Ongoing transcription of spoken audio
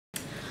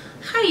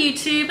Hi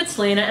YouTube, it's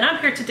Lena and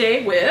I'm here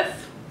today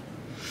with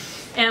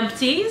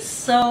Empties.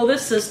 So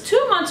this is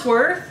 2 months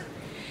worth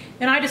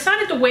and I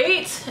decided to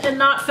wait and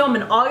not film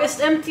an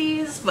August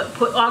Empties but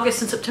put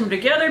August and September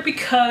together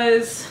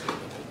because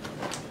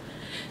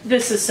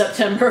this is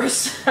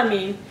September's. I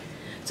mean,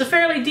 it's a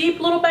fairly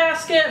deep little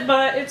basket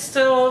but it's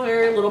still a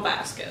very little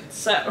basket.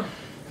 So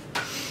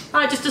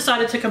I just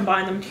decided to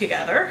combine them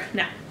together.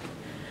 Now,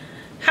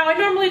 how I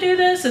normally do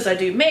this is I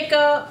do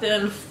makeup,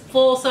 then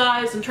full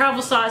size and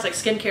travel size, like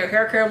skincare,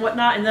 hair care, and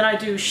whatnot, and then I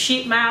do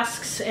sheet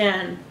masks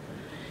and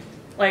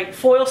like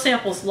foil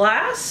samples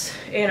last.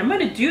 And I'm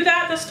going to do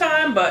that this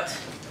time, but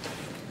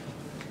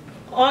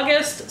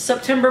August,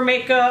 September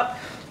makeup,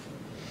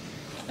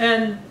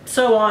 and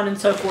so on and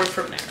so forth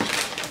from there.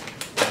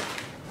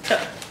 So,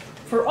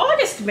 for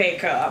August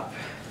makeup,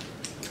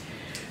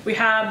 we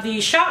have the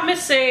Shop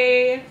Miss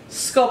A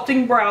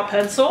Sculpting Brow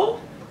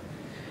Pencil.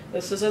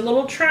 This is a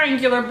little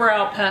triangular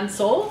brow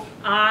pencil.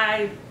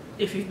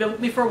 If you've been with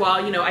me for a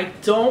while, you know I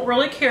don't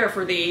really care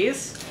for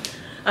these.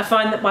 I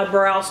find that my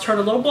brows turn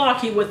a little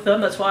blocky with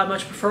them. That's why I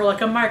much prefer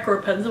like a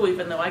micro pencil,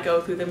 even though I go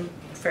through them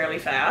fairly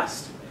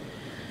fast.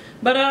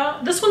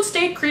 But this one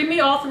stayed creamy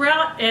all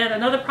throughout, and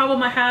another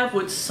problem I have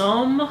with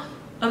some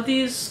of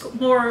these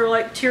more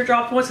like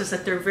teardrop ones is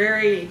that they're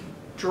very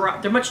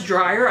dry. They're much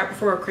drier. I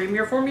prefer a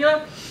creamier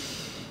formula.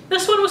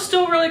 This one was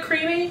still really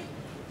creamy.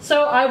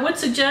 So I would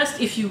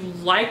suggest if you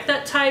like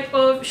that type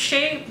of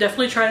shape,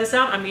 definitely try this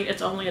out. I mean,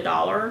 it's only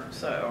 $1,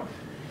 so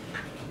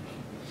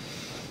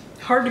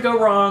hard to go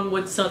wrong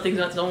with something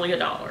that's only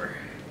 $1.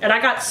 And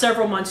I got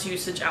several months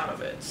usage out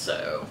of it,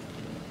 so.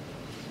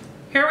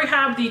 Here we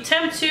have the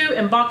Temp2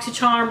 and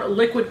BoxyCharm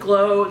Liquid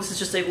Glow. This is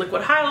just a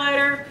liquid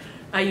highlighter.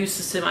 I used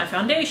this in my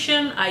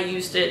foundation. I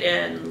used it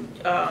in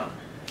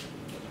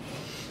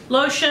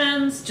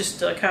lotions just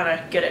to kind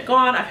of get it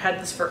gone. I've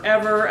had this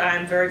forever.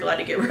 I'm very glad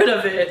to get rid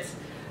of it.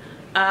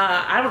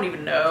 I don't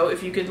even know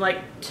if you can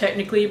like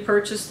technically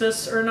purchase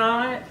this or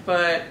not,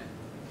 but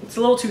it's a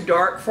little too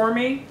dark for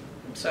me,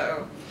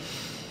 so.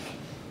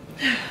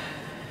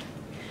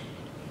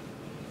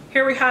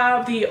 Here we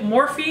have the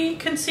Morphe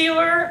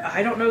concealer.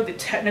 I don't know the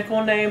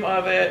technical name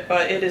of it,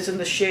 but it is in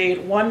the shade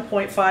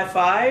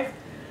 1.55.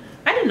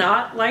 I did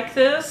not like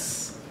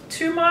this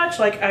too much.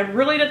 Like, I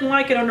really didn't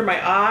like it under my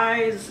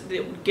eyes.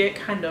 It would get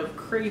kind of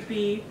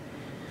creepy.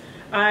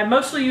 I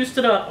mostly used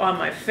it up on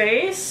my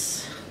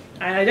face.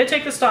 And I did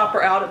take the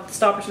stopper out. The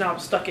stopper's now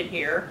stuck in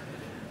here.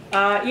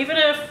 Even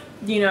if,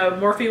 you know,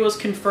 Morphe was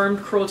confirmed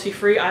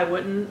cruelty-free, I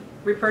wouldn't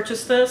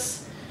repurchase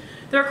this.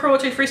 Their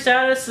cruelty-free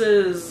status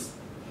is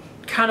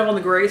kind of on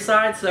the gray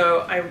side,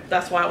 so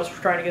that's why I was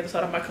trying to get this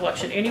out of my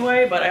collection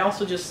anyway, but I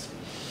also just,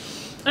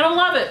 I don't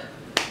love it.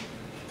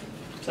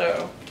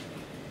 So,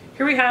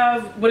 here we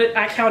have what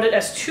I counted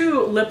as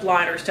 2 lip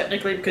liners,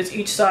 technically, because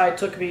each side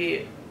took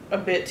me a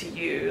bit to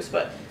use,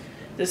 but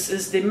this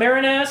is the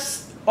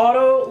Marinesse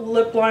Auto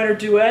Lip Liner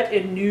Duet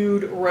in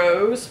Nude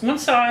Rose. One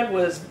side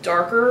was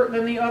darker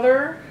than the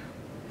other.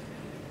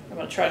 I'm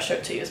going to try to show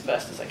it to you as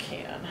best as I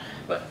can.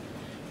 But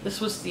this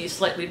was the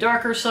slightly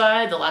darker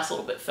side. The last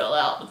little bit fell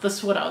out, but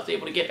this one I was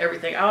able to get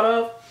everything out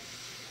of.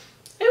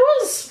 It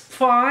was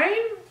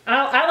fine.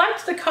 I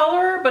liked the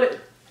color, but it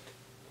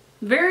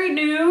very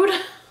nude.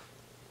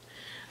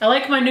 I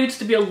like my nudes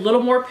to be a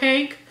little more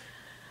pink.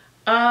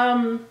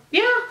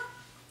 Yeah.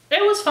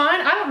 It was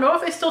fine. I don't know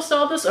if they still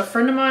sell this. A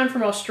friend of mine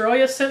from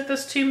Australia sent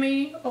this to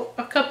me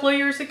a couple of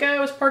years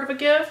ago as part of a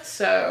gift,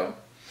 so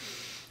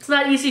it's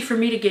not easy for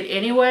me to get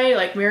anyway.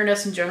 Like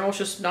Marinesse in general is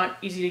just not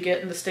easy to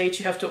get in the States.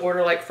 You have to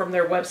order like from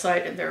their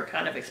website and they're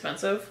kind of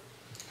expensive.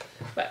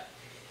 But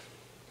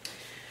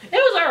it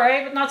was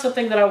alright, but not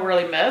something that I'll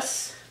really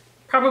miss.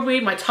 Probably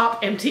my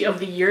top empty of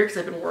the year because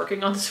I've been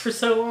working on this for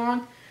so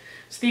long.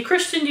 It's the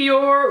Christian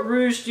Dior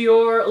Rouge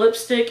Dior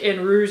lipstick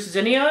in Rouge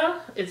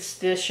Zinnia. It's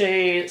the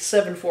shade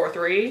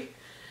 743.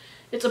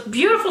 It's a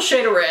beautiful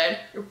shade of red.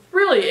 It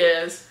really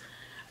is.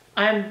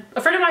 A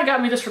friend of mine got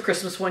me this for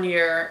Christmas one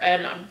year,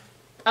 and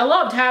I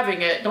loved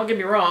having it, don't get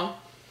me wrong.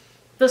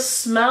 The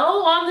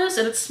smell on this,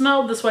 and it's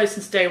smelled this way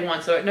since day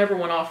one, so it never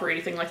went off or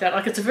anything like that.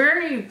 Like, it's a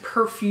very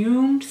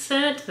perfumed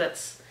scent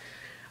that's,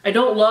 I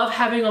don't love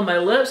having on my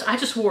lips. I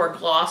just wore a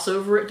gloss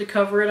over it to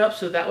cover it up,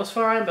 so that was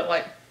fine, but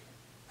like,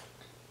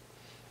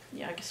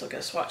 yeah, I guess I'll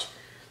get a swatch.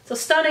 It's a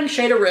stunning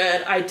shade of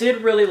red. I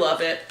did really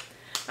love it.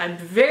 I'm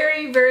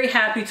very, very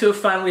happy to have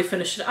finally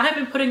finished it. I've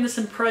been putting this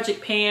in project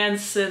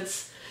pans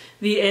since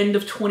the end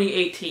of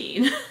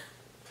 2018.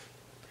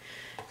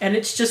 And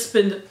it's just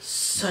been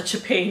such a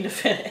pain to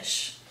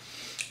finish.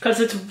 Because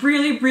it's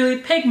really, really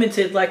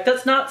pigmented. Like,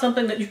 that's not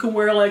something that you can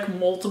wear like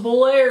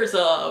multiple layers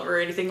of or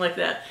anything like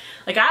that.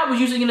 Like, I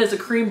was using it as a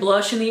cream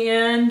blush in the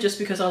end just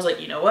because I was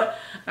like, you know what?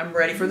 I'm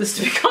ready for this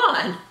to be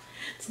gone.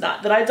 It's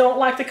not that I don't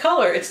like the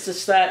color, it's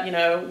just that, you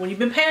know, when you've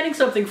been panning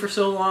something for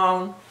so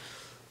long,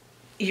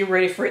 you're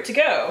ready for it to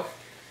go.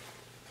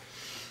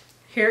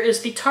 Here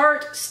is the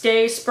Tarte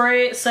Stay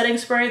Spray Setting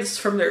Spray. This is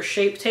from their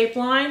Shape Tape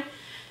line.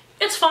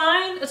 It's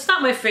fine. It's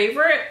not my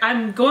favorite.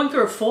 I'm going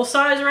through a full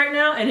size right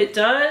now, and it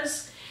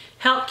does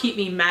help keep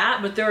me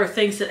matte, but there are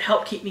things that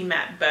help keep me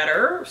matte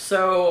better.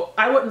 So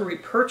I wouldn't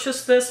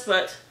repurchase this,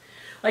 but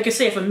like I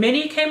say, if a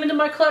mini came into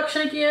my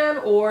collection again,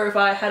 or if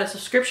I had a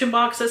subscription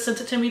box that sent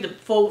it to me, the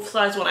full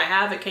size one I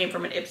have, it came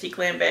from an Ipsy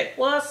Glam Bag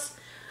Plus,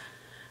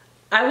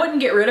 I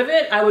wouldn't get rid of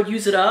it. I would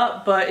use it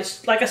up, but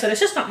it's, like I said,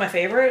 it's just not my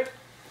favorite.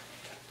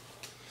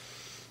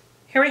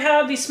 Here we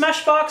have the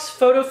Smashbox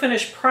Photo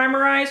Finish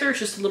Primerizer. It's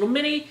just a little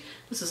mini.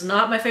 This is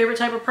not my favorite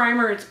type of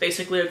primer. It's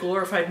basically a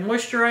glorified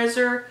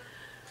moisturizer.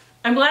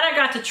 I'm glad I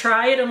got to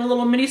try it in a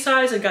little mini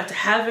size and got to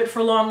have it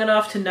for long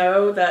enough to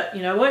know that,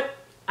 you know what,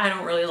 I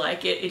don't really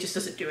like it. It just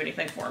doesn't do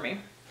anything for me.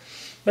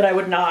 But I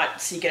would not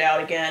seek it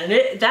out again.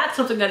 And that's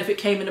something that if it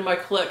came into my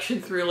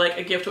collection through like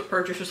a gift with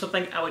purchase or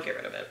something, I would get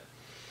rid of it.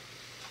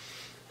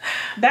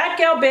 Bad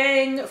Gal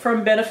Bang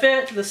from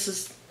Benefit. This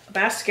is a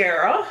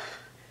mascara.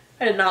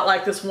 I did not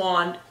like this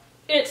wand.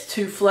 It's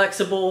too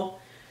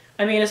flexible.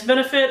 I mean, it's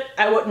Benefit.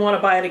 I wouldn't want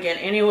to buy it again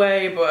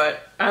anyway,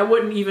 but I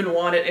wouldn't even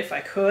want it if I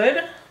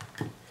could.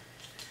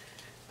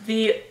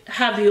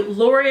 Have the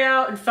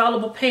L'Oreal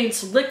Infallible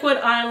Paints liquid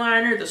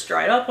eyeliner. This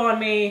dried up on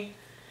me.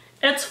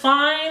 It's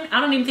fine. I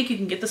don't even think you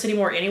can get this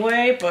anymore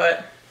anyway,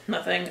 but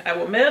nothing I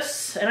will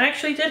miss. And I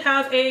actually did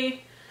have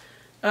a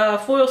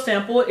foil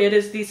sample. It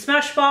is the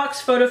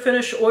Smashbox Photo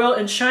Finish Oil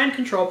and Shine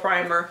Control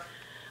Primer.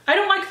 I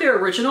don't like their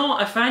original.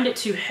 I find it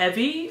too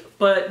heavy,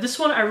 but this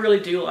one I really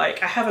do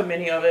like. I have a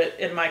mini of it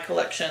in my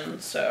collection,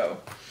 so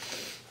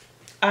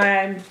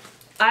I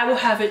will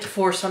have it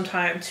for some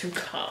time to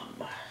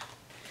come.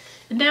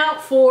 Now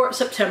for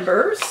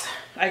September's.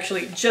 I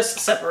actually just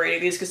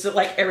separated these because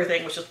like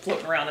everything was just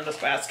floating around in this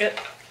basket.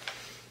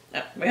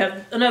 We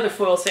have another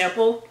foil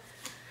sample.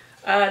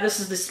 This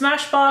is the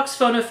Smashbox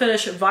Photo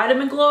Finish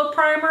Vitamin Glow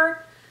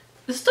Primer.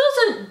 This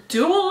doesn't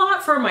do a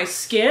lot for my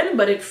skin,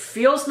 but it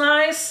feels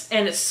nice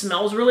and it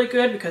smells really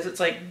good because it's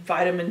like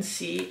vitamin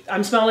C.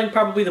 I'm smelling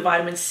probably the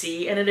vitamin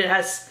C in it. It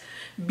has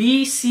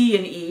B, C,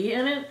 and E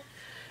in it.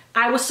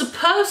 I was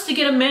supposed to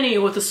get a mini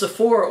with a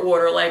Sephora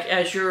order, like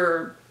as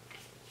your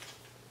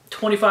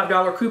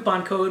 $25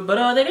 coupon code,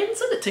 but they didn't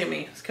send it to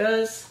me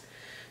because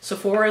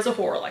Sephora is a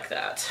whore like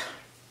that.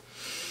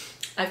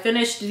 I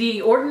finished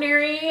the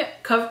Ordinary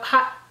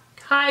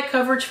High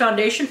Coverage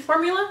Foundation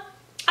Formula.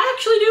 I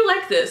actually do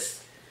like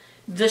this.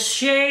 The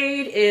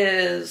shade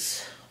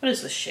is, what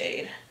is the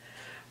shade?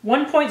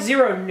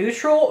 1.0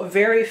 Neutral,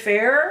 Very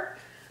Fair.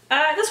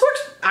 This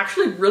works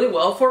actually really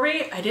well for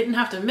me. I didn't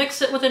have to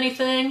mix it with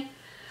anything.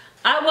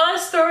 I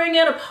was throwing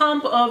in a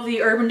pump of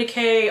the Urban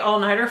Decay All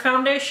Nighter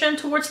Foundation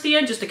towards the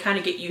end just to kind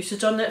of get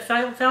usage on that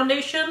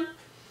foundation.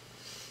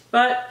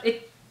 But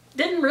it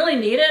didn't really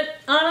need it,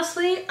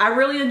 honestly. I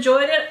really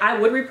enjoyed it. I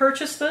would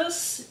repurchase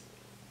this.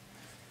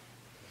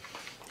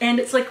 And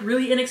it's like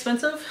really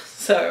inexpensive,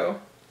 so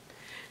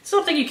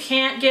something you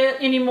can't get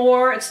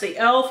anymore. It's the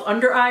e.l.f.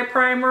 Under Eye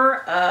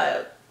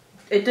Primer.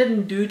 It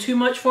didn't do too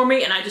much for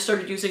me, and I just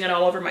started using it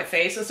all over my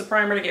face as a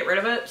primer to get rid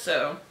of it,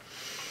 so,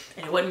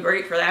 and it wasn't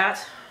great for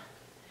that.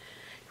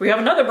 We have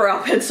another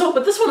brow pencil,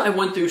 but this one I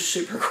went through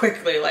super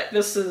quickly. Like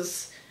this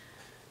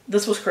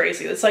was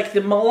crazy. It's like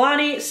the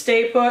Milani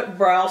Stay Put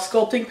Brow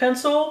Sculpting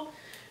Pencil.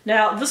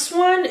 Now this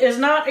one is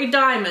not a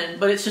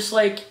diamond, but it's just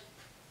like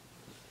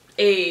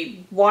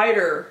a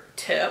wider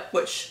tip,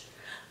 which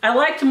I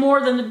liked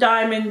more than the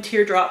diamond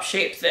teardrop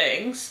shaped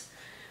things.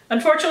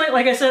 Unfortunately,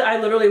 like I said,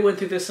 I literally went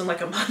through this in like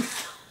a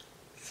month.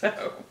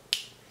 So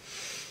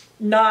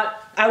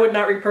I would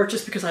not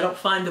repurchase because I don't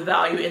find the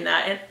value in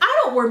that. And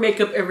I don't wear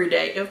makeup every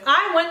day. If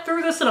I went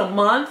through this in a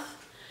month,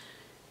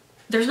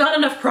 there's not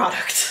enough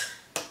product.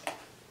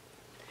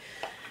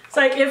 It's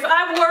like if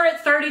I wore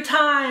it 30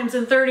 times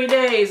in 30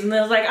 days and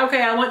then it's like,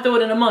 okay, I went through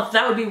it in a month,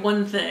 that would be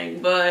one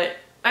thing. But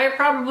I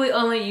probably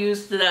only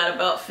used that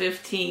about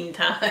 15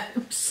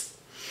 times.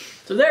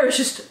 So there is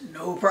just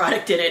no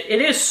product in it.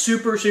 It is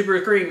super, super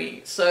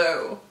creamy.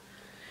 So,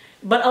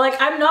 but like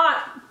I'm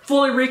not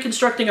fully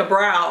reconstructing a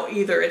brow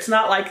either. It's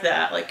not like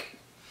that. Like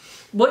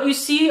what you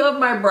see of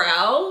my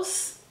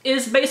brows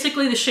is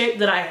basically the shape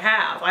that I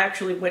have. I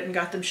actually went and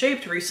got them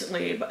shaped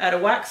recently at a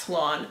wax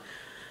salon.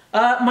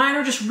 Mine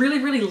are just really,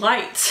 really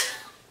light.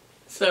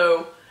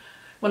 So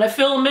when I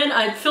fill them in,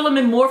 I fill them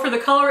in more for the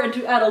color and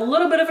to add a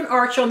little bit of an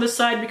arch on this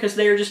side because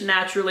they are just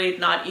naturally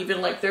not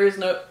even, like there is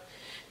no,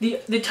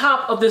 the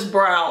top of this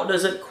brow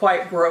doesn't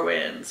quite grow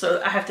in.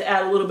 So I have to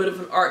add a little bit of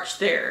an arch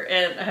there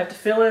and I have to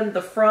fill in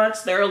the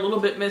fronts. They're a little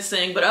bit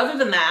missing, but other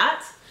than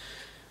that,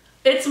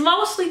 it's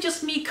mostly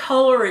just me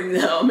coloring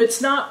them. It's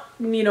not,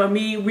 you know,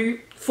 me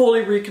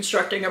fully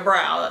reconstructing a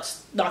brow.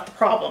 That's not the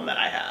problem that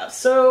I have.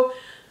 So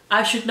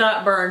I should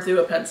not burn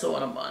through a pencil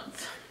in a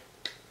month.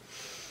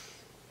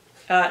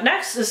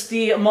 Next is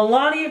the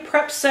Milani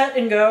Prep Set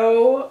and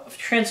Go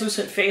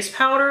Translucent Face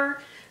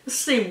Powder.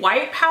 This is a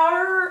white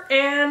powder,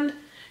 and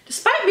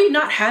despite me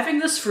not having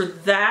this for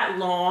that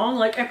long,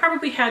 like I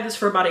probably had this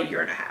for about 1.5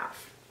 years,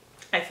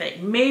 I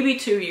think. Maybe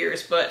 2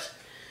 years, but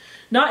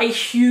not a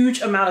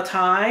huge amount of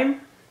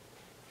time.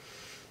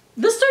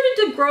 This started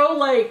to grow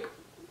like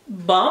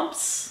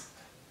bumps.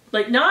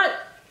 Like not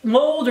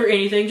mold or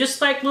anything,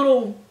 just like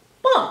little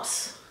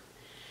bumps.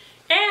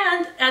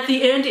 And at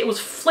the end, it was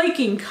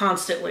flaking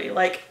constantly.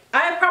 Like,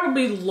 I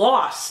probably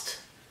lost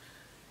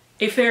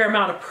a fair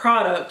amount of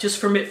product just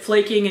from it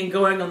flaking and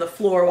going on the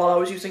floor while I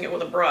was using it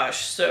with a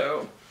brush.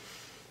 So,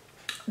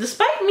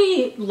 despite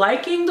me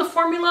liking the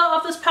formula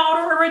of this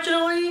powder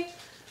originally,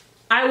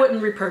 I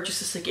wouldn't repurchase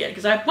this again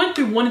because I went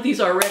through one of these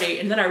already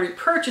and then I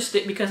repurchased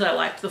it because I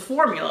liked the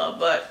formula,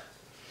 but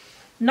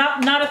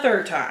not a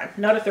third time.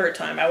 Not a third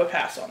time. I would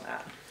pass on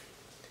that.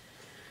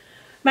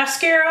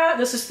 Mascara.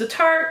 This is the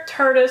Tarte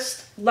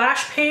Tarteist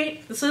Lash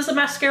Paint. This is a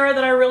mascara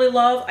that I really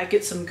love. I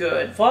get some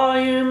good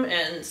volume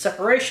and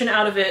separation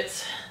out of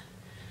it.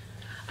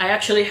 I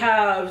actually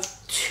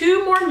have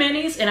 2 more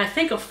minis and I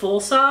think a full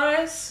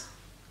size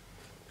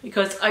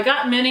because I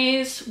got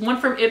minis,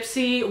 one from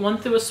Ipsy, one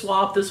through a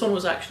swap. This one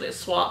was actually a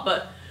swap,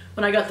 but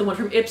when I got the one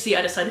from Ipsy,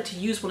 I decided to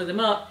use one of them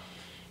up.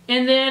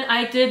 And then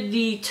I did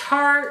the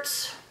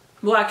Tarte,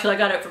 well actually I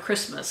got it for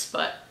Christmas,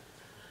 but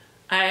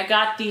I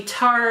got the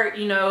Tarte,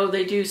 you know,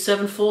 they do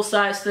 7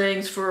 full-size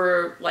things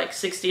for like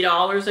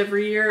 $60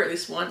 every year, at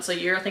least once a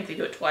year. I think they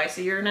do it twice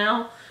a year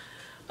now.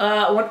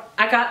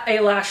 I got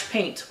a lash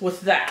paint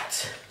with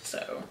that.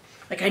 So,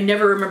 like, I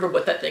never remember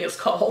what that thing is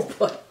called,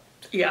 but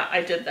yeah,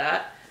 I did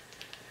that.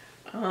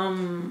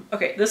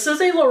 Okay, this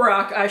is a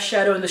Lorac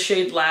eyeshadow in the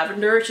shade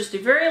Lavender. It's just a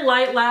very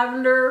light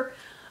lavender.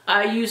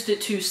 I used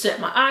it to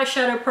set my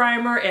eyeshadow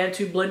primer and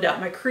to blend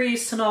out my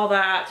crease and all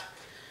that.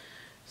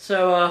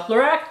 So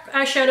Lorac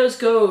eyeshadows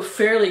go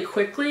fairly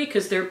quickly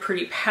because they're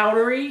pretty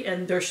powdery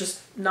and there's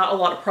just not a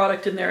lot of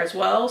product in there as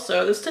well.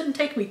 So this didn't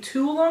take me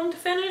too long to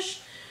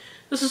finish.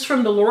 This is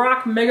from the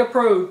Lorac Mega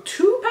Pro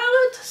 2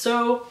 palette.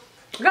 So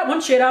I got one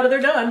shade out of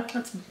there done.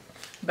 That's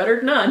better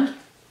than none.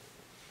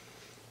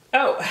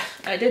 Oh,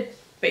 I did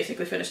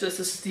basically finish this.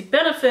 This is the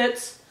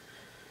Benefits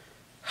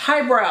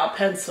Highbrow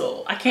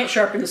Pencil. I can't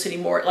sharpen this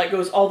anymore. It like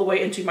goes all the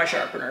way into my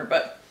sharpener,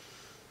 but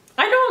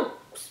I don't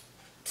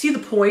see the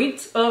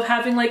point of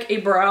having like a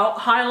brow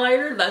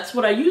highlighter. That's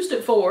what I used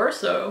it for,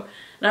 so,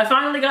 and I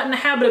finally got in the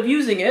habit of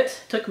using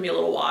it. Took me a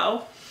little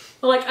while.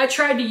 But like, I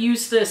tried to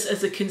use this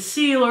as a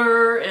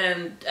concealer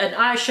and an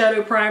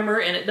eyeshadow primer,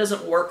 and it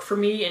doesn't work for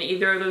me in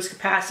either of those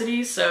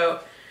capacities, so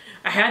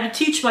I had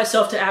to teach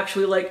myself to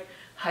actually like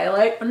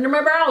highlight under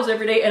my brows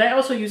every day, and I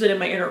also use it in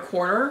my inner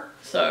corner,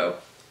 so.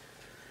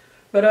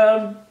 But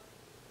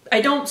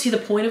I don't see the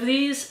point of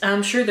these.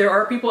 I'm sure there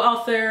are people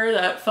out there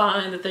that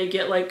find that they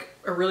get like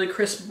a really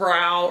crisp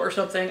brow or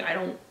something. I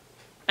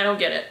don't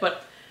get it,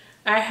 but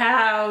I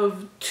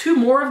have 2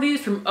 more of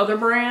these from other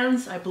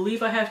brands. I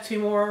believe I have 2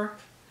 more.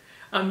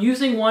 I'm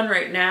using one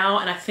right now,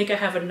 and I think I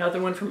have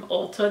another one from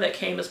Ulta that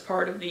came as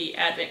part of the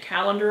advent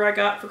calendar I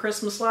got for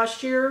Christmas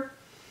last year.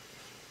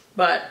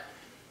 But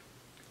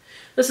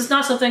this is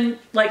not something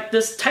like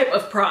this type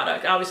of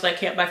product. Obviously I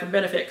can't buy from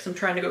Benefit because I'm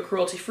trying to go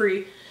cruelty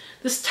free.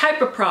 This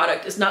type of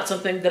product is not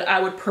something that I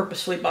would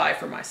purposely buy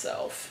for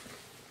myself.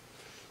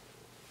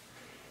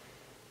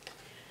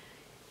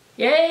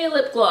 Yay,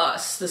 lip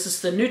gloss. This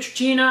is the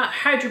Neutrogena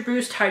Hydro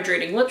Boost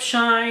Hydrating Lip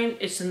Shine.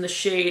 It's in the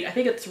shade, I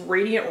think it's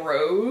Radiant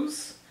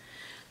Rose.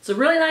 It's a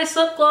really nice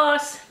lip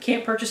gloss.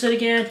 Can't purchase it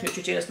again.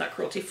 Neutrogena's not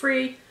cruelty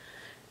free.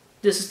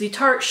 This is the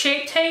Tarte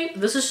Shape Tape.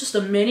 This is just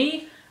a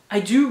mini. I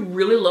do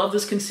really love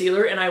this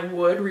concealer and I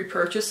would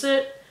repurchase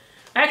it.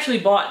 I actually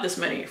bought this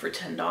mini for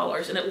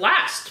 $10 and it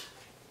lasts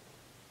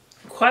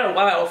quite a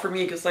while for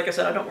me because, like I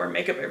said, I don't wear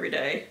makeup every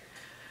day.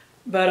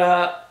 But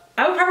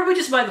I would probably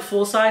just buy the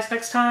full size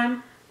next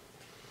time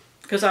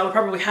because I would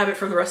probably have it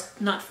for the rest,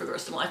 not for the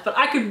rest of my life, but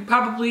I could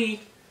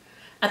probably,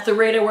 at the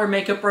rate I wear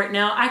makeup right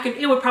now,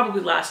 it would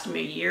probably last me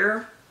a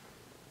year.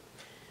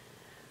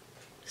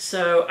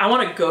 So I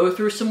want to go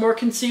through some more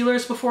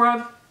concealers before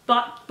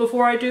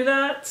I do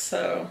that.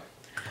 So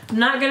I'm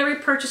not going to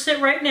repurchase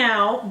it right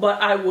now, but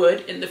I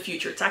would in the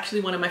future. It's actually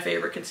one of my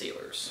favorite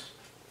concealers.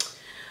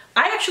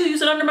 I actually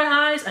use it under my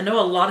eyes. I know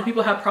a lot of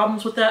people have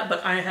problems with that,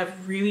 but I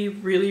have really,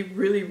 really,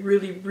 really,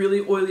 really, really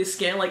oily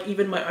skin. Like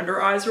even my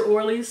under eyes are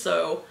oily,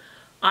 so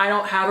I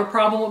don't have a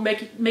problem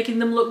with making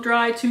them look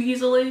dry too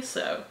easily,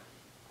 so.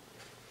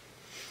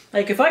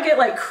 Like if I get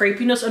like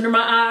crepiness under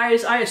my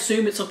eyes, I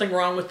assume it's something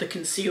wrong with the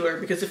concealer,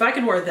 because if I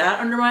can wear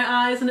that under my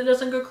eyes and it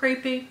doesn't go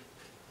crepey,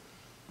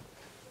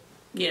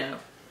 you know.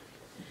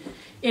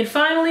 And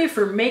finally,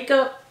 for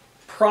makeup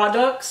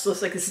products,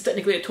 looks like this is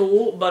technically a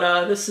tool,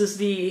 but this is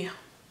the,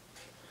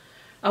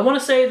 I want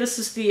to say this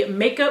is the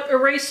makeup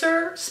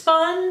eraser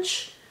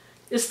sponge.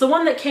 It's the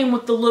one that came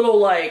with the little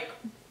like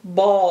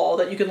ball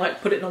that you can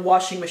like put it in a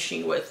washing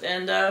machine with,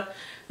 and the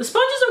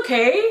sponge is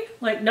okay,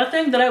 like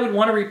nothing that I would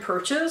want to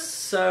repurchase.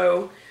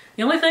 So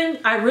the only thing,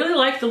 I really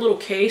like the little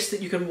case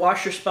that you can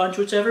wash your sponge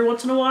with every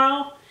once in a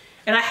while,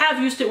 and I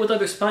have used it with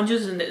other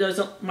sponges and it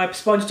doesn't, my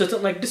sponge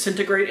doesn't like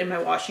disintegrate in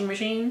my washing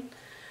machine.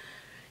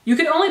 You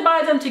can only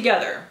buy them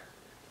together.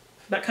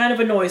 That kind of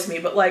annoys me,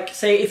 but like,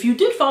 say, if you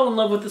did fall in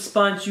love with the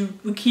sponge, you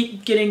would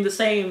keep getting the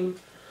same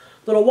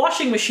little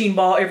washing machine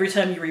ball every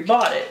time you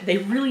rebought it. They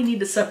really need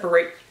to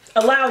separate,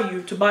 allow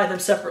you to buy them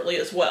separately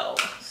as well.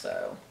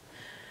 So,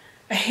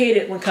 I hate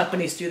it when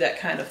companies do that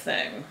kind of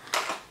thing.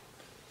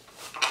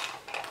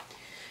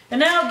 And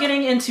now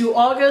getting into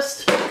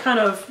August, kind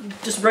of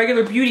just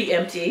regular beauty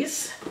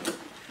empties.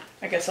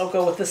 I guess I'll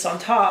go with this on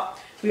top.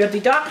 We have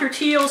the Dr.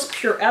 Teal's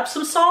Pure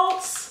Epsom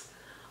Salts.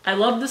 I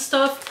love this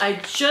stuff.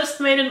 I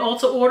just made an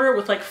Ulta order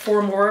with like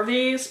 4 more of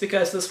these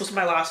because this was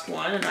my last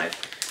one and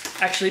I've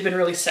actually been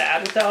really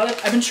sad without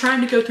it. I've been trying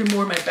to go through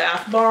more of my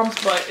bath bombs,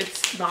 but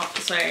it's not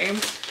the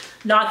same.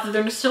 Not that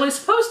they're necessarily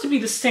supposed to be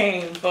the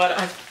same, but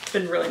I've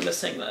been really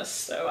missing this,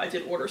 so I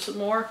did order some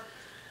more.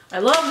 I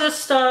love this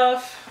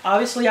stuff.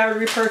 Obviously I would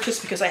repurchase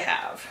because I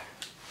have.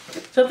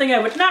 Something I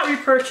would not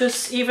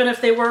repurchase even if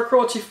they were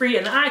cruelty-free,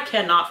 and I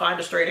cannot find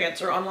a straight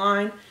answer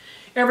online.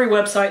 Every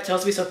website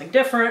tells me something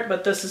different,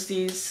 but this is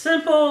these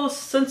simple,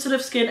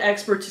 sensitive skin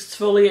experts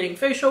exfoliating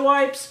facial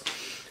wipes.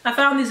 I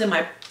found these in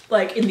my,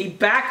 like in the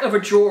back of a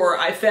drawer,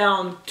 I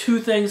found 2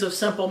 things of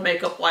simple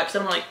makeup wipes,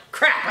 and I'm like,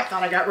 crap, I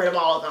thought I got rid of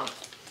all of them.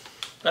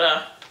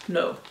 But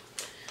no.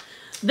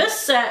 This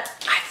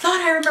set, I thought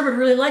I remembered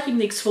really liking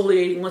the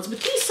exfoliating ones, but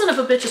these son of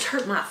a bitches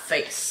hurt my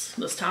face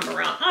this time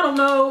around. I don't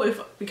know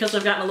if because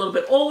I've gotten a little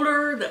bit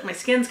older, that my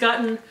skin's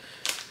gotten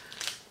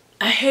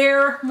a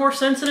hair more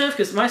sensitive,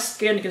 because my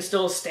skin can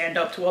still stand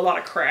up to a lot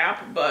of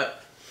crap,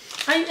 but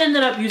I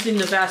ended up using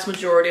the vast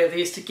majority of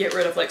these to get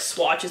rid of like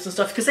swatches and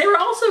stuff, because they were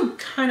also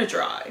kind of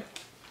dry.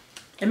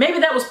 And maybe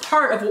that was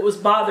part of what was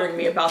bothering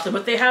me about them,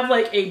 but they have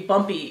like a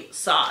bumpy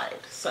side,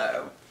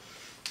 so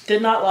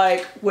did not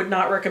like, would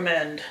not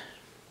recommend.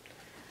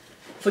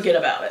 Forget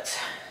about it.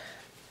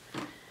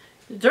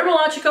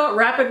 Dermalogica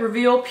Rapid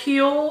Reveal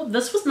Peel.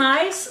 This was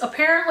nice.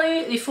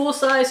 Apparently the full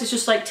size is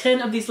just like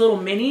 10 of these little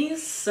minis,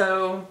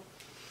 so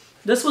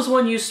this was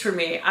one used for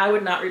me. I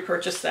would not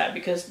repurchase that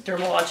because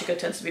Dermalogica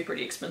tends to be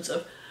pretty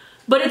expensive.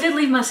 But it did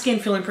leave my skin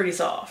feeling pretty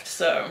soft,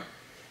 so,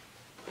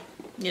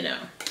 you know.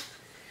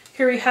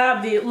 Here we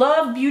have the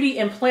Love Beauty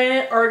and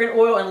Planet Argan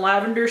Oil and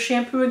Lavender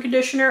Shampoo and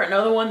Conditioner.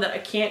 Another one that I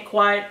can't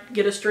quite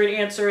get a straight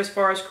answer as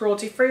far as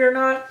cruelty-free or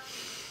not.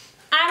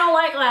 I don't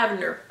like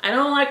lavender. I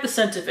don't like the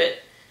scent of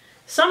it.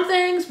 Some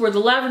things where the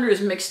lavender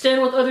is mixed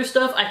in with other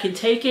stuff, I can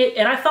take it.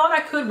 And I thought I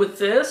could with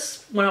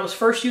this. When I was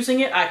first using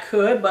it, I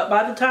could. But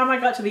by the time I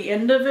got to the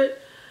end of it,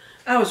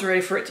 I was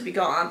ready for it to be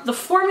gone. The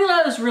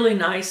formula is really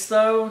nice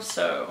though.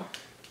 So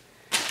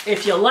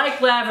if you like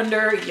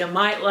lavender, you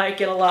might like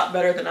it a lot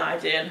better than I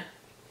did.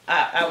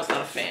 I was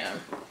not a fan.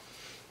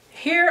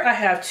 Here I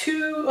have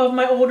 2 of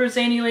my older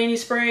Zany Laney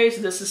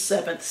sprays. This is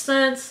 7th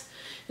Sense.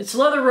 It's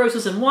Leather,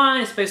 Roses, and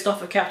Wine. It's based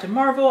off of Captain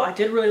Marvel. I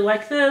did really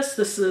like this.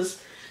 This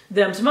is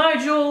Them's My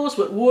Jewels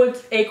with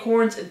Woods,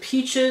 Acorns, and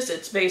Peaches.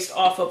 It's based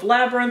off of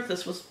Labyrinth.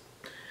 This was...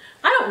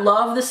 I don't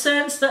love the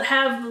scents that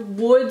have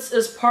woods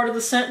as part of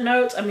the scent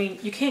notes. I mean,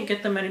 you can't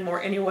get them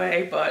anymore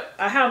anyway, but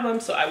I have them,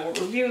 so I will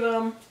review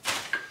them.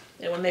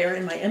 And when they are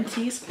in my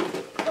empties...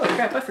 Oh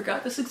crap, I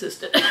forgot this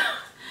existed.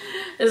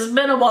 It's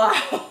been a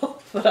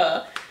while.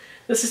 But,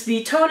 this is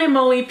the Tony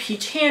Moly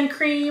Peach Hand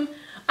Cream.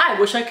 I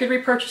wish I could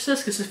repurchase this,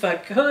 because if I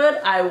could,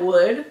 I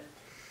would.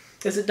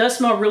 Because it does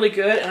smell really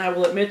good, and I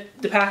will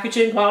admit the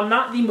packaging, while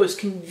not the most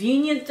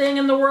convenient thing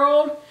in the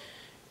world,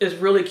 is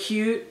really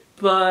cute,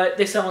 but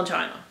they sell in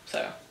China,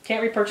 so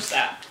can't repurchase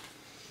that.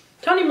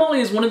 Tony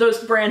Moly is one of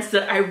those brands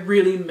that I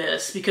really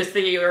miss, because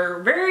they are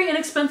very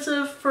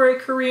inexpensive for a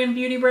Korean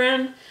beauty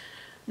brand.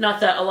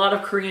 Not that a lot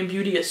of Korean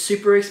beauty is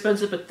super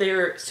expensive, but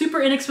they're super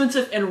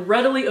inexpensive and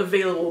readily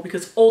available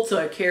because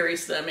Ulta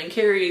carries them, and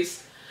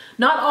carries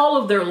not all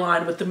of their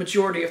line, but the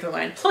majority of their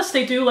line. Plus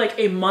they do like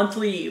a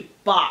monthly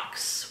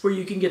box where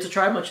you can get to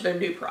try a bunch of their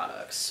new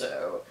products.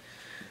 So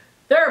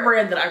they're a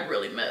brand that I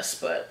really miss,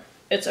 but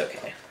it's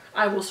okay.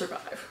 I will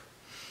survive.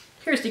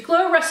 Here's the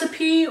Glow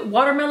Recipe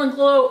Watermelon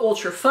Glow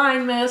Ultra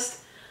Fine Mist.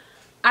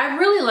 I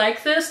really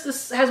like this.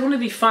 This has one of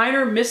the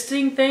finer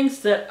misting things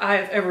that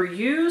I've ever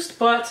used,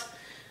 but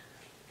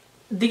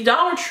the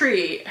Dollar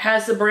Tree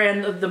has the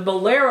brand, the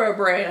Bolero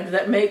brand,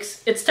 that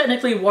makes, it's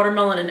technically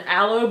watermelon and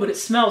aloe, but it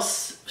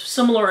smells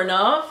similar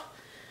enough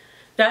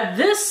that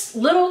this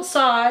little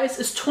size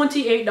is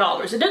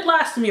 $28. It did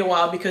last me a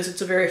while because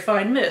it's a very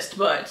fine mist,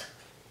 but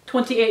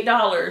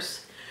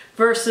 $28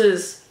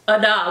 versus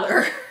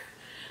 $1.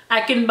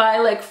 I can buy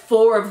like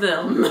 4 of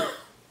them.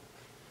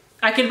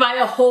 I can buy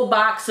a whole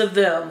box of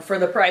them for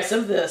the price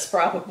of this,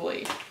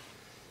 probably.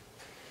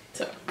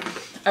 So,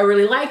 I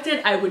really liked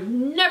it. I would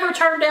never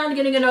turn down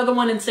getting another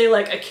one and say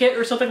like a kit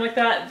or something like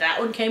that. That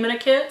one came in a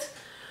kit.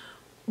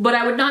 But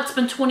I would not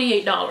spend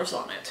 $28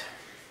 on it.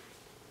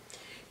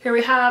 Here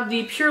we have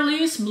the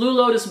Purlisse Blue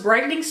Lotus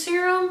Brightening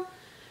Serum.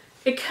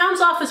 It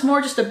comes off as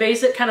more just a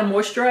basic kind of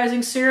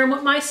moisturizing serum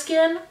with my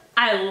skin.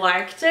 I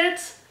liked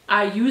it.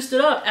 I used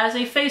it up as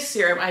a face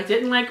serum. I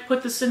didn't like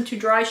put this into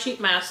dry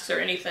sheet masks or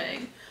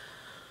anything.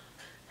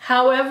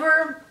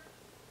 However,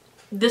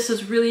 this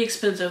is really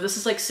expensive. This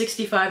is like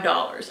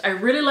 $65. I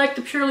really like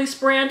the Purlisse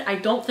brand. I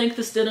don't think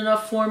this did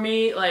enough for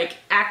me, like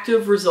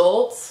active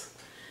results,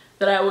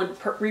 that I would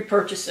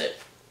repurchase it.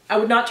 I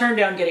would not turn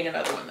down getting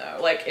another one though.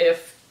 Like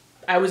if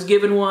I was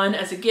given one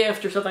as a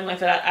gift or something like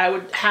that, I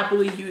would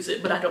happily use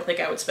it, but I don't think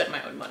I would spend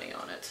my own money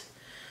on it.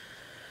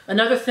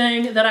 Another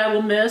thing that I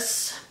will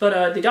miss,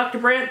 but the Dr.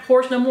 Brandt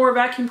Pores No More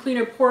Vacuum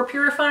Cleaner Pore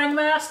Purifying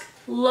Mask.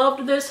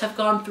 Loved this, have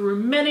gone through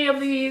many of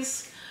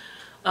these.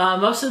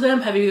 Most of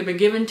them have either been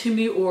given to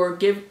me or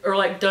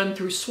like done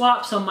through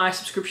swaps on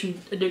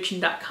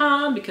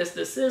mysubscriptionaddiction.com because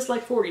this is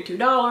like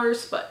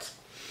 $42, but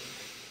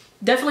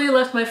definitely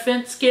left my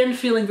skin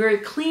feeling very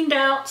cleaned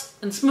out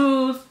and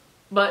smooth,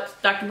 but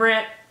Dr.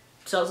 Brandt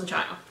sells in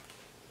China.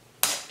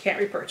 Can't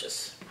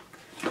repurchase.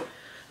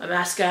 A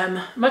mask I'm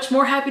much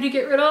more happy to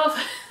get rid of.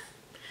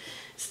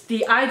 It's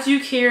the I Do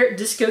Care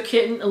Disco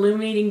Kitten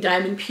Illuminating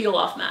Diamond Peel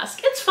Off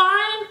Mask. It's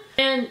fine,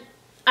 and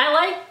I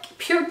like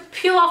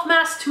peel off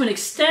masks to an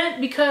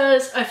extent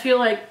because I feel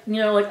like, you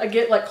know, like I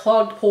get like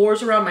clogged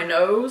pores around my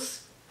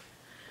nose,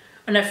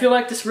 and I feel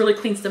like this really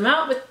cleans them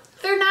out, but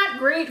they're not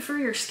great for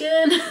your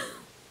skin.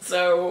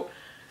 So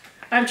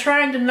I'm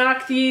trying to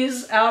knock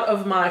these out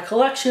of my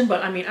collection,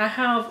 but I mean, I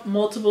have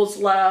multiples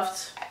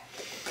left,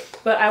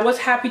 but I was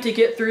happy to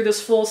get through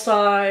this full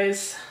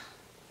size.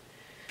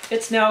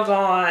 It's now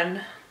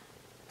gone.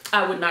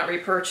 I would not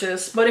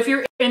repurchase, but if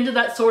you're into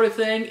that sort of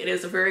thing, it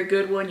is a very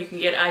good one. You can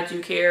get I Do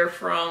Care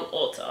from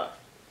Ulta.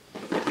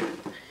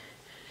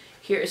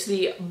 Here's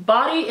the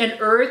Body and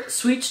Earth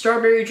Sweet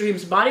Strawberry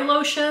Dreams Body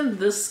Lotion.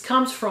 This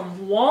comes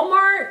from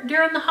Walmart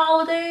during the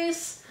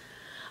holidays.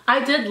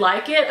 I did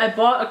like it. I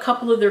bought a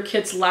couple of their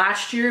kits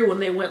last year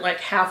when they went like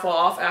half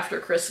off after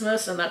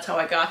Christmas, and that's how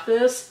I got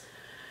this.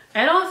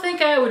 I don't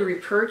think I would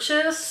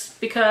repurchase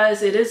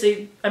because it is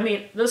I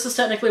mean, this is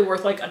technically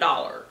worth like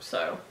 $1,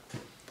 so.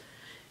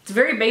 It's a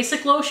very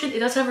basic lotion. It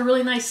does have a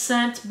really nice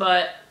scent,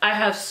 but I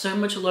have so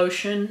much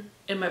lotion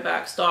in my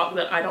back stock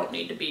that I don't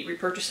need to be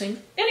repurchasing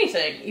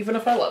anything, even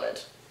if I love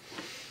it.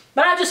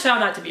 But I just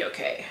found that to be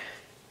okay.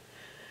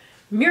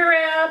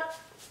 Murad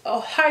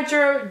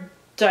Hydro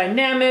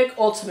Dynamic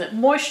Ultimate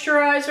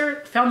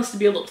Moisturizer. Found this to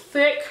be a little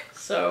thick,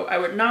 so I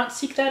would not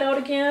seek that out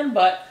again,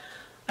 but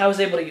I was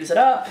able to use it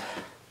up.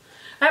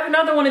 I have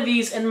another one of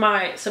these in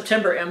my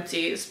September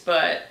empties,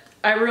 but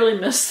I really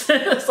miss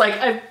this. Like,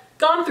 I've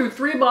gone through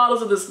 3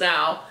 bottles of this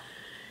now,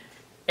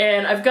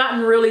 and I've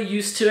gotten really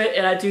used to it,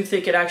 and I do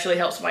think it actually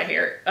helps my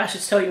hair. I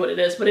should tell you what it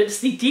is, but it's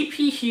the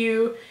DP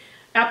Hue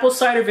Apple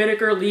Cider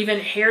Vinegar Leave-In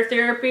Hair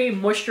Therapy.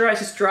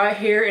 Moisturizes dry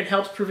hair and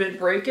helps prevent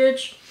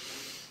breakage.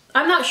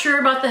 I'm not sure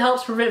about the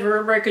helps prevent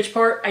breakage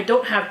part. I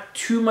don't have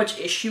too much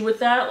issue with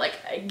that. Like,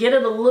 I get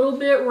it a little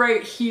bit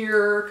right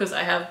here because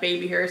I have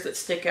baby hairs that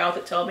stick out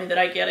that tell me that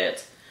I get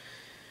it.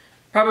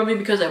 Probably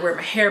because I wear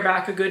my hair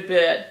back a good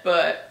bit,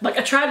 but like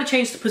I tried to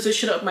change the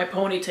position of my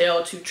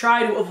ponytail to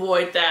try to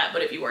avoid that,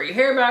 but if you wear your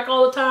hair back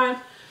all the time,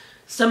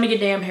 some of your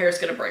damn hair is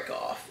going to break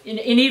off. And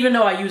even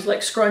though I use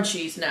like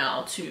scrunchies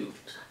now to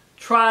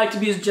try to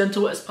be as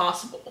gentle as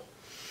possible.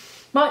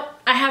 But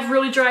I have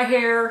really dry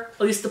hair,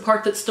 at least the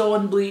part that's still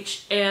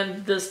unbleached,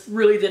 and this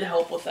really did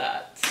help with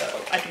that, so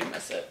I do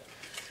miss it.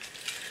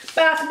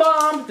 Bath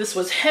bomb. This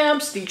was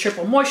Hemp's, the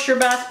Triple Moisture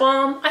Bath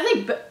Bomb. I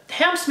think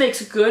Hemp's makes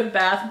good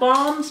bath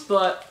bombs,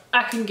 but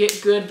I can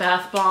get good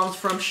bath bombs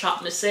from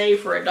Shop Nisei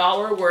for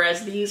 $1,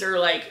 whereas these are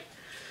like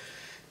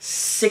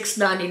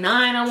 $6.99,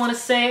 I want to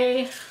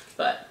say.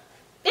 But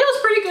it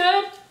was pretty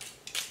good.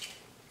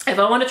 If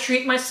I want to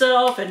treat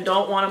myself and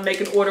don't want to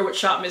make an order with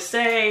Shop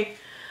Nisei,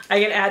 I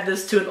can add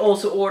this to an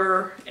Ulta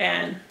order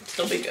and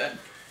still be good.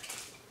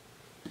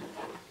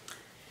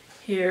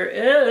 Here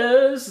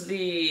is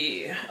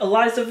the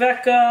Eliza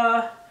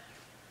Vecca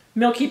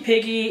Milky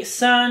Piggy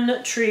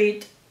Sunblock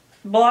Treat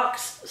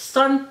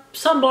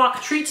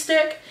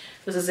Stick.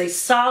 This is a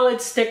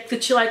solid stick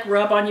that you like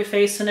rub on your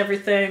face and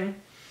everything.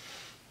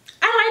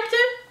 I liked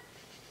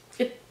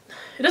it.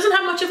 It doesn't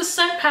have much of a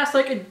scent past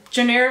like a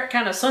generic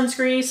kind of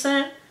sunscreen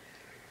scent.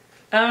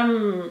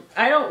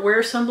 I don't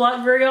wear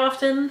sunblock very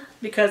often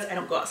because I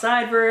don't go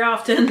outside very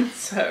often,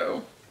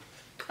 so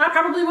I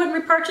probably wouldn't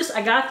repurchase.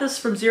 I got this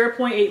from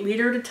 0.8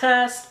 liter to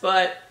test,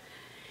 but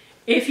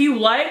if you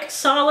like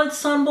solid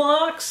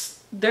sunblocks,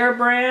 their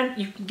brand,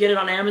 you can get it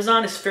on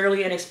Amazon. It's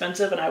fairly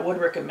inexpensive and I would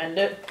recommend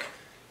it.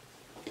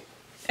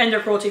 And they're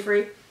cruelty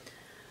free.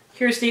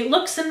 Here's the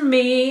Looks and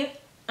Me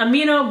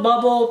Amino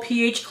Bubble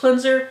pH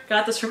Cleanser.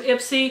 Got this from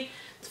Ipsy.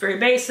 It's very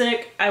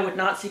basic. I would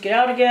not seek it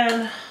out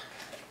again.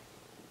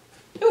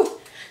 Ooh,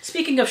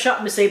 speaking of Shop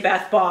Nisei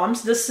bath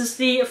bombs, this is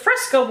the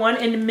Fresca one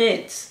in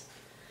mint.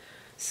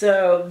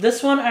 So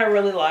this one I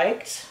really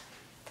liked.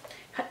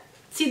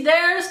 See,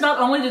 theirs, not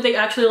only do they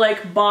actually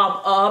like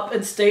bob up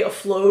and stay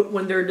afloat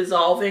when they're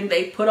dissolving,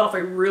 they put off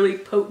a really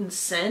potent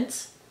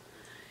scent.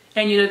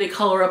 And you know, they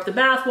color up the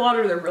bath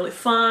water, they're really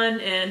fun.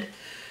 And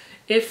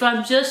if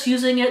I'm just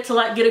using it to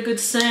like get a good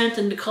scent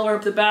and to color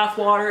up the bath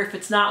water, if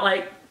it's not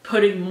like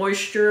putting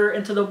moisture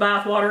into the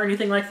bath water or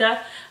anything like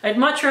that, I'd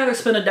much rather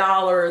spend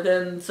 $1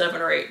 than $7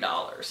 or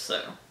 $8.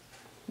 So,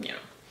 you know.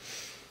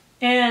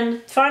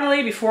 And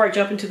finally, before I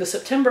jump into the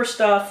September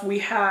stuff, we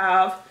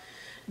have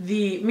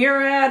the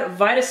Murad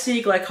Vita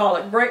C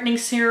Glycolic Brightening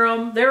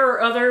Serum. There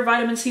are other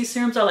vitamin C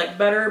serums I like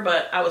better,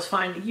 but I was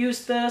fine to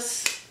use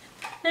this.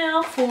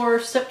 Now for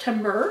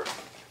September,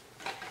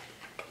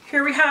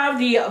 Here we have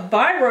the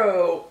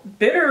Biro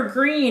Bitter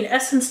Green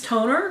Essence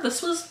Toner.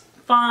 This was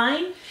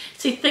fine.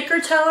 It's a thicker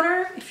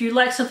toner. If you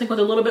like something with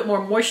a little bit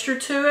more moisture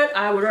to it,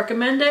 I would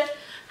recommend it.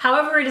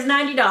 However, it is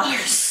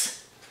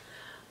 $90.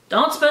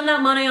 Don't spend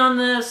that money on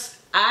this.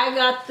 I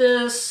got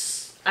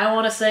this, I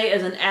want to say,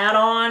 as an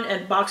add-on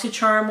at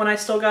BoxyCharm when I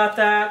still got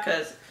that,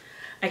 because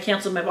I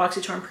canceled my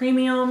BoxyCharm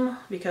Premium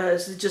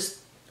because it just,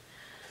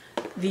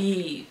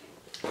 the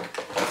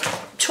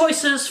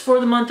choices for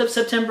the month of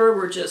September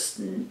were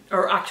just,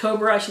 or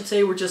October I should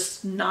say, were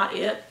just not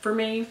it for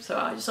me. So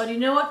I just thought, you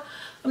know what,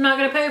 I'm not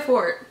going to pay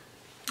for it.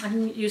 I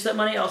can use that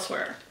money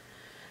elsewhere.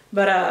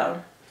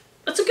 But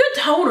it's a good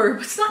toner,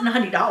 but it's not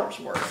 $90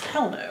 worth.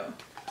 Hell no.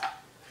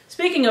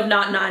 Speaking of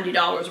not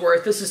 $90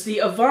 worth, this is the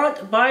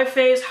Avant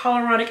Biphase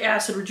Hyaluronic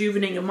Acid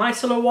Rejuvenating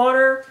Micellar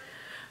Water.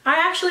 I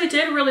actually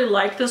did really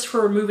like this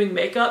for removing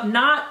makeup,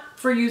 not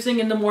for using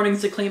in the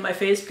mornings to clean my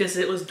face because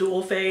it was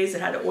dual phase,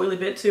 it had an oily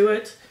bit to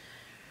it.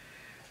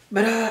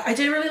 But I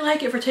did really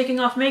like it for taking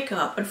off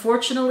makeup.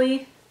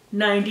 Unfortunately,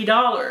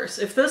 $90.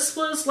 If this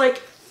was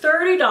like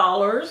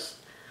 $30,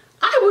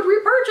 I would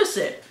repurchase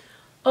it.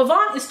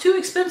 Avant is too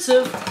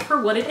expensive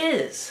for what it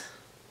is.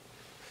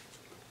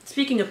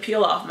 Speaking of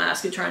peel-off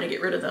masks and trying to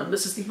get rid of them,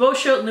 this is the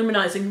Boscia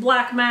Luminizing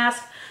Black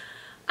Mask.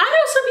 I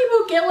know some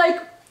people get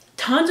like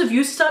tons of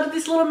use out of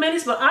these little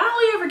minis, but I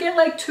only ever get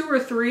like 2 or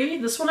 3.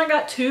 This one I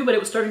got 2, but it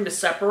was starting to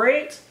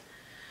separate.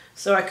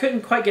 So I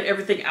couldn't quite get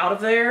everything out of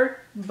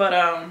there. But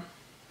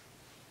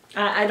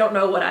I don't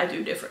know what I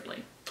do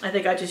differently. I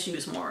think I just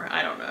use more.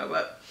 I don't know,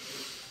 but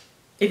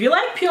if you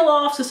like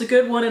peel-offs, it's a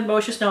good one, and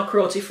Boscia's now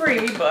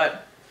cruelty-free,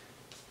 but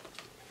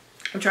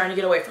I'm trying to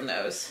get away from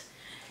those.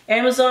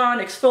 Amazon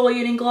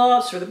exfoliating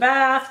gloves for the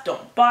bath.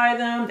 Don't buy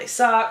them. They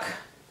suck.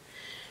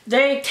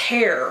 They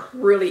tear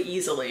really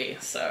easily,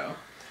 so.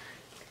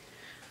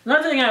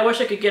 Another thing I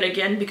wish I could get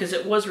again because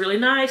it was really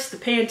nice, the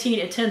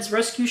Pantene Intense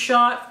Rescue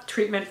Shot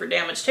Treatment for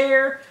Damaged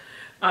Hair.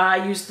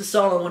 I used this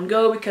all in one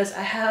go because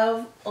I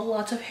have a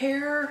lot of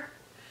hair,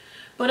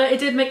 but it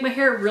did make my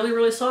hair really,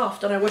 really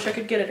soft, and I wish I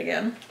could get it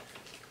again.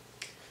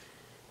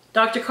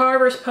 Dr.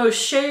 Carver's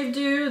Post Shave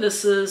Dew.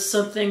 This is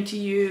something to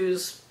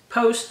use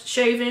post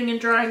shaving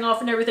and drying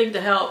off and everything to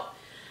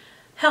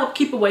help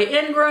keep away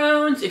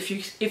ingrowns.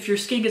 If your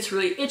skin gets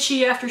really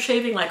itchy after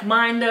shaving like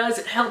mine does,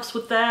 it helps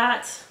with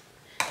that.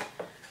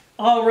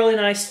 All really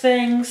nice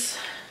things.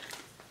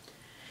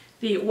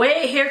 The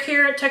Way Hair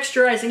Care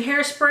Texturizing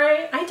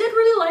Hairspray. I did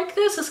really like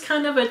this. It's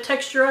kind of a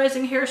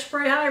texturizing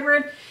hairspray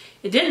hybrid.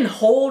 It didn't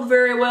hold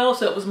very well,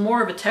 so it was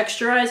more of a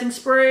texturizing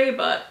spray,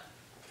 but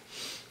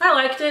I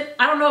liked it.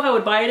 I don't know if I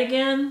would buy it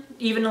again,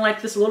 even in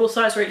like this little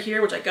size right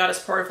here, which I got as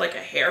part of like a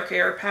hair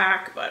care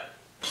pack, but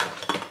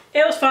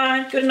it was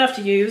fine, good enough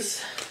to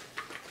use.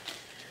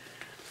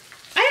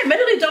 I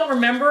admittedly don't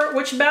remember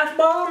which bath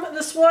bomb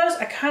this was.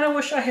 I kind of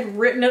wish I had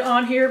written it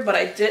on here, but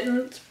I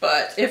didn't.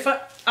 But if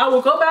I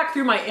will go back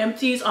through my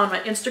empties on my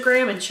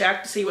Instagram and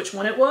check to see which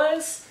one it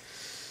was.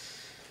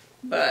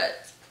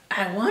 But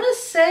I want to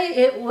say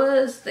it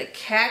was the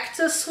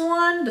cactus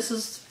one. This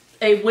is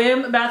a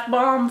Whim bath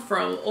bomb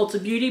from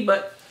Ulta Beauty,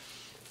 but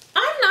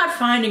I'm not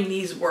finding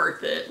these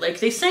worth it. Like,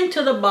 they sink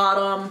to the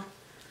bottom.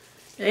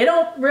 They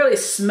don't really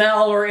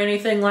smell or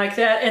anything like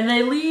that, and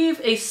they leave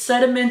a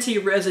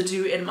sedimenty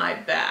residue in my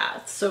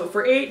bath. So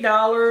for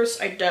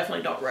 $8, I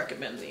definitely don't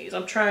recommend these.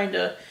 I'm trying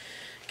to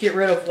get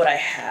rid of what I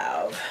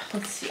have.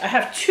 Let's see, I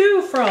have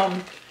 2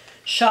 from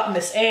Shop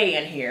Miss A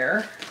in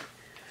here.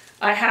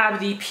 I have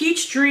the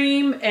Peach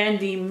Dream and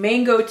the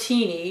Mango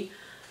Teeny.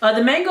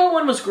 The mango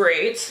one was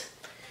great.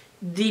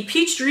 The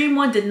Peach Dream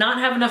one did not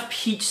have enough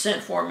peach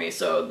scent for me,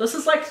 so this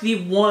is like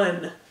the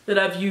one that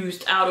I've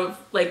used out of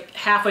like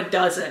half a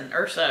dozen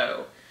or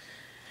so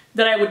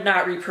that I would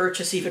not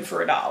repurchase even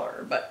for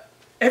 $1. But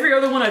every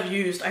other one I've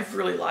used, I've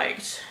really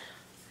liked.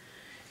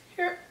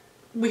 Here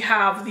we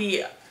have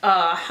the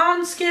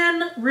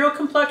Hanskin Real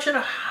Complexion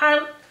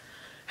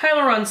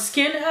Hyaluron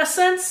Skin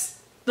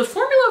Essence. The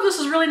formula of this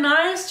is really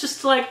nice,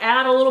 just to like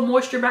add a little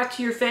moisture back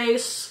to your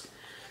face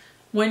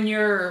when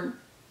you're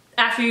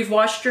after you've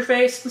washed your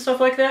face and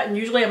stuff like that. And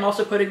usually I'm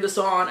also putting this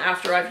on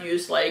after I've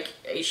used like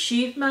a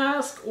sheath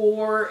mask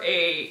or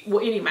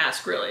well, any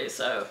mask really.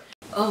 So,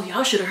 oh,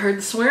 y'all should have heard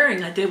the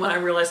swearing I did when I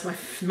realized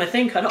my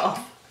thing cut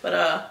off. But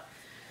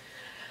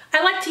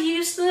I like to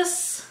use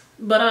this,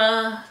 but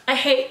I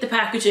hate the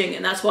packaging,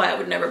 and that's why I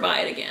would never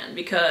buy it again,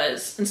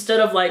 because instead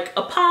of like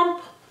a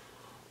pump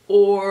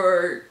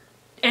or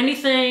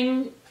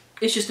anything,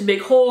 it's just a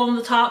big hole in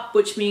the top,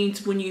 which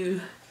means when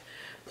you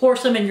pour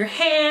some in your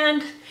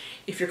hand,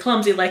 if you're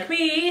clumsy like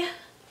me,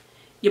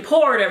 you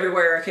pour it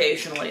everywhere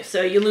occasionally,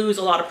 so you lose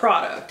a lot of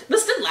product.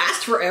 This didn't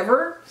last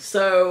forever,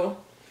 so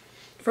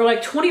for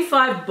like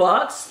 25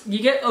 bucks, you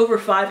get over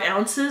 5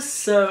 ounces,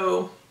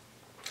 so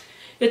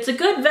it's a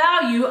good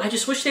value. I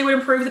just wish they would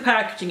improve the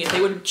packaging. If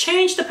they would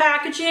change the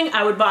packaging,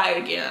 I would buy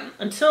it again.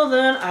 Until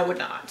then, I would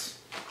not.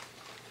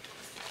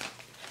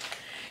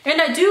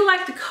 And I do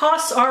like the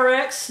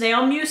COSRX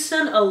Snail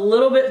Mucin a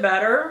little bit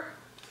better.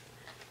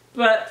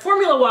 But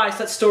formula-wise,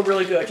 that's still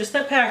really good. Just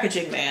that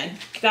packaging, man.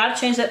 Gotta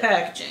change that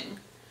packaging.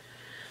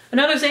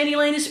 Another Zany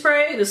Laney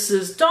spray. This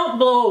is Don't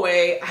Blow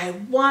Away. I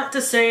want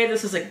to say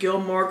this is a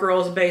Gilmore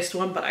Girls based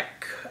one, but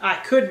I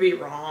could be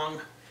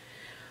wrong.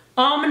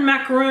 Almond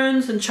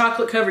macaroons and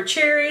chocolate covered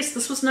cherries.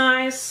 This was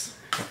nice,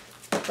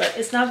 but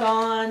it's not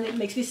gone. It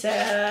makes me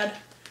sad.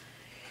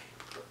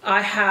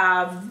 I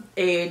have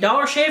a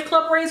Dollar Shave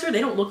Club razor.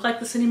 They don't look like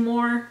this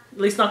anymore. At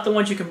least not the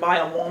ones you can buy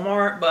at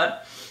Walmart,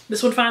 but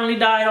this one finally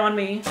died on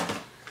me.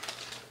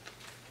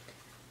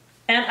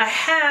 And I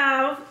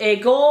have a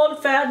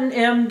Gold Fatten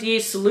MD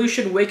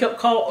Solution Wake Up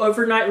Call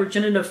Overnight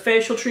Regenerative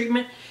Facial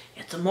Treatment.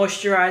 It's a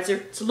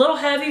moisturizer. It's a little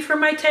heavy for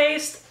my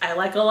taste. I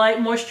like a light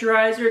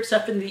moisturizer,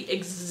 except in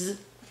the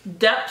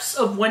depths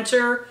of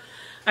winter.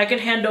 I can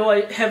handle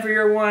a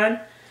heavier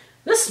one.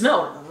 This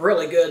smelled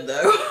really good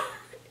though.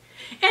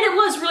 And it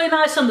was really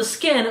nice on the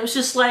skin. It was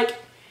just like,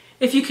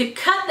 if you could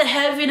cut the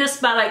heaviness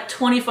by like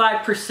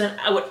 25%,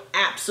 I would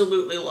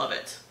absolutely love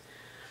it.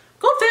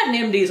 Gold Fatten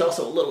MD is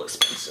also a little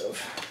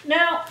expensive.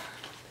 Now,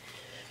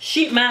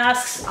 sheet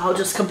masks, I'll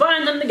just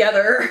combine them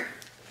together.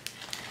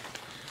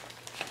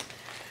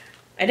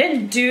 I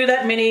didn't do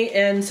that many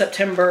in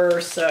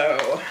September,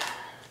 so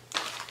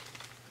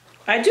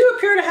I do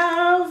appear to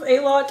have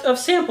a lot of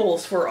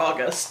samples for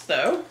August,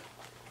 though.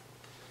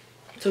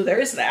 So there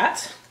is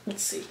that.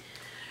 Let's see.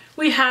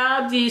 We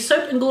have the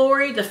Soap and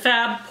Glory, the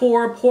Fab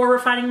Pore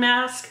Refining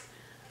Mask.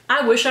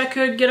 I wish I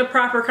could get a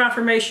proper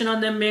confirmation on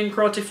them being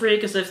cruelty-free,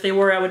 because if they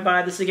were, I would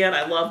buy this again.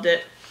 I loved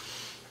it.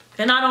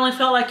 And not only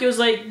felt like it was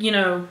like, you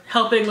know,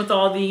 helping with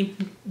all the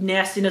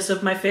nastiness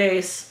of my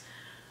face,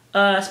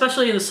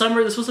 especially in the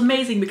summer, this was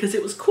amazing because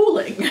it was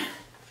cooling.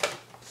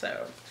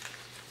 So,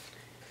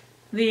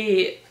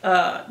 the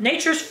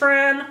Nature's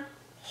Friend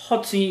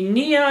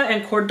Hotinia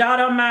and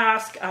Cordata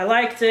mask. I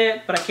liked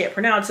it, but I can't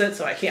pronounce it,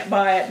 so I can't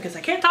buy it because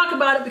I can't talk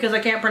about it because I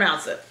can't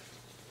pronounce it.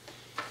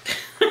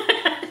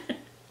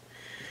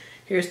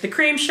 Here's the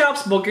Cream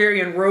Shop's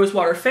Bulgarian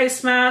Rosewater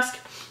Face Mask.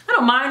 I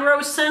don't mind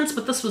rose scents,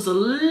 but this was a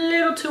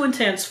little too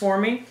intense for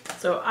me,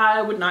 so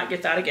I would not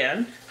get that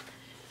again.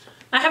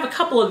 I have a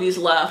couple of these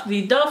left.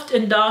 The Duft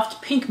 &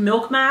 Duft Pink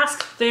Milk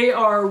Mask. They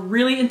are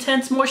really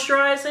intense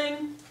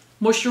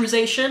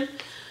moisturization.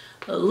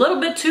 A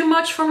little bit too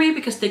much for me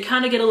because they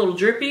kind of get a little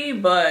drippy,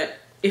 but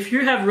if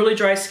you have really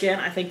dry skin,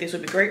 I think these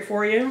would be great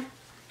for you.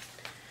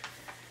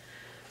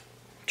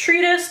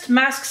 Treatist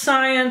Mask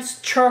Science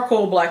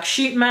Charcoal Black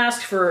Sheet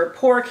Mask for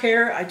pore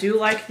care. I do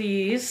like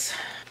these.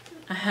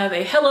 I have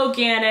a Hello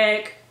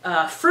Organic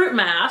fruit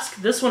mask.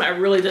 This one I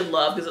really did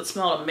love because it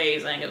smelled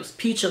amazing. It was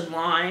peach and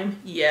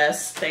lime.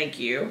 Yes, thank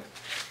you.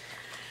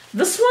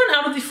 This one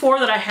out of the four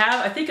that I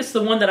have, I think it's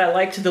the one that I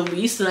liked the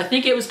least, and I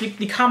think it was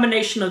the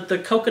combination of the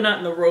coconut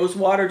and the rose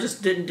water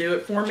just didn't do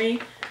it for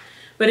me.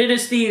 But it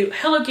is the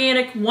Hello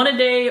Organic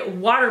One-A-Day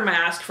Water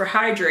Mask for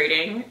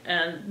hydrating,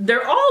 and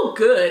they're all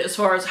good as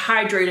far as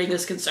hydrating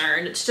is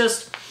concerned. It's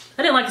just,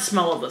 I didn't like the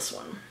smell of this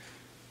one.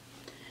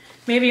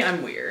 Maybe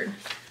I'm weird.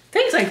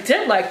 Things I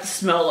did like the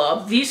smell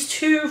of, these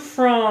two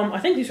from, I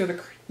think these are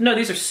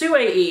these are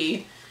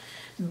Sue.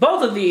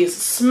 Both of these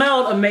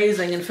smelled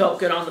amazing and felt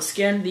good on the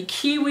skin. The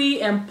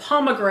Kiwi and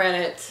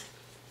Pomegranate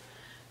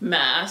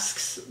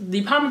masks.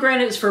 The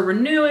pomegranate is for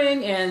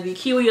renewing and the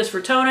kiwi is for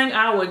toning.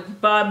 I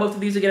would buy both of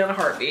these again in a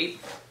heartbeat.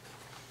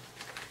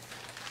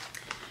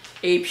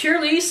 A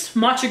Pure Lease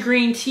Matcha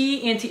Green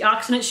Tea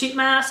Antioxidant Sheet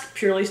Mask.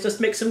 Pure Lease does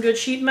make some good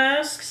sheet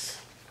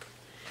masks.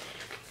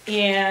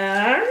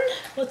 And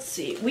let's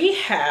see, we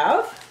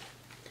have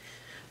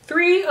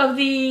 3 of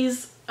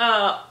these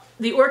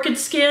the Orchid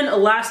Skin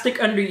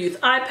Elastic Under Youth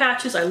Eye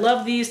Patches. I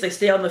love these. They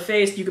stay on the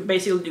face. You could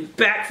basically do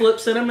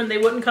backflips in them and they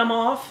wouldn't come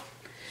off.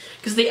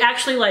 Because they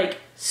actually, like,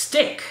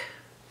 stick.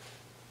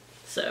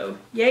 So,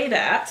 yay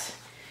that.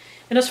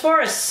 And as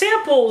far as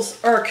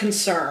samples are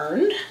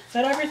concerned, is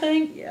that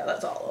everything? Yeah,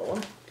 that's all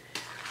of them.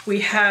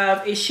 We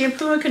have a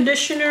shampoo and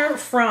conditioner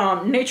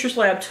from Nature's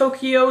Lab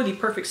Tokyo, the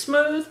Perfect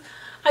Smooth.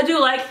 I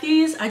do like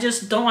these. I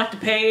just don't like to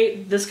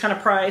pay this kind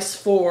of price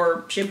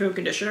for shampoo and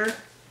conditioner.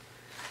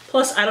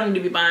 Plus, I don't need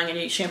to be buying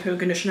any shampoo and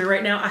conditioner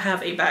right now. I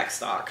have a back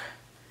stock.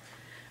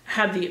 I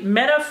have the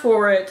Meta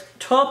For It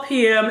 12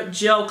 PM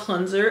Gel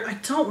Cleanser. I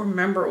don't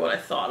remember what I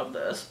thought of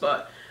this,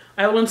 but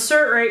I will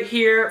insert right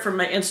here from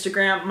my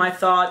Instagram my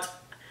thoughts.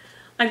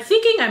 I'm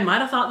thinking I might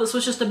have thought this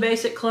was just a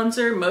basic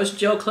cleanser. Most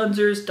gel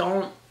cleansers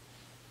don't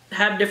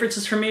have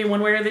differences for me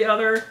one way or the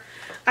other.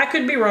 I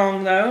could be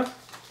wrong though.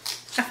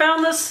 I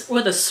found this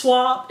with a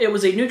swap. It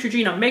was a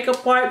Neutrogena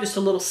makeup wipe, just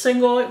a little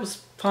single. It was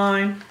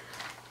fine.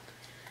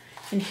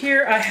 And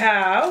here I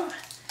have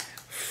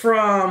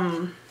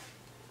from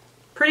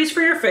Pretties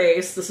for Your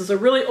Face. This is a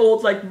really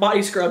old like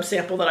body scrub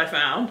sample that I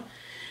found.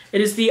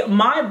 It is the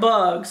My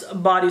Bugs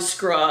body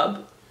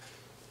scrub,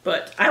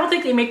 but I don't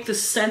think they make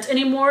this scent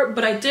anymore,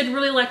 but I did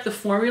really like the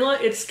formula.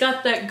 It's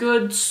got that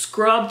good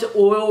scrub to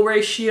oil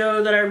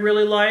ratio that I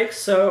really like,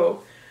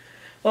 so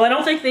while I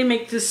don't think they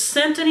make this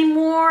scent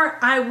anymore,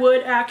 I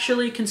would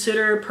actually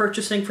consider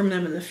purchasing from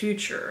them in the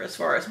future as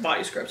far as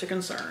body scrubs are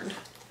concerned.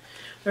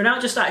 They're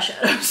not just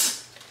eyeshadows.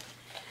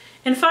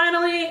 And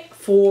finally,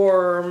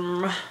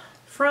 from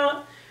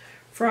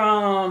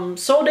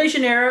Sol de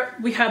Janeiro,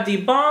 we have the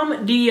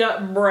Balm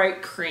Dia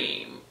Bright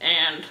Cream.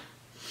 And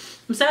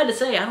I'm sad to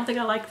say, I don't think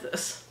I like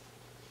this.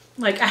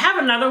 Like, I have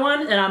another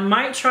one, and I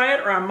might try it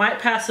or I might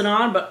pass it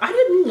on, but I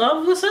didn't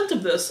love the scent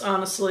of this,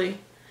 honestly.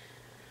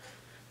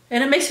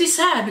 And it makes me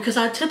sad because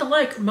I tend to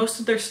like most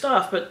of their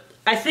stuff, but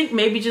I think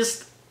maybe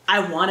just I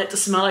want it to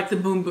smell like the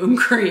Boom Boom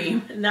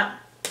Cream. And that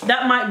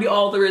might be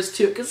all there is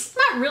to it, because it's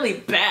not really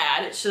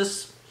bad. It's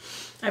just,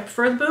 I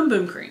prefer the Boom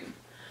Boom Cream.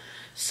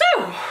 So,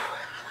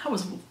 that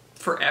was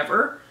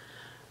forever.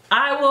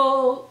 I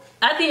will,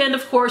 at the end,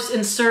 of course,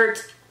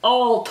 insert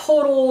all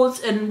totals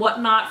and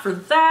whatnot for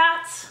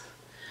that.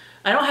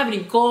 I don't have any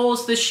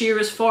goals this year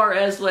as far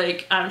as,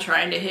 like, I'm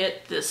trying to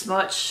hit this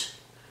much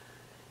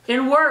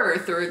in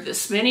worth or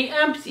this many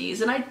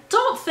empties, and I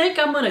don't think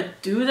I'm gonna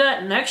do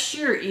that next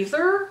year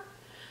either,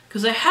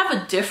 because I have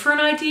a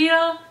different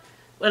idea,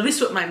 at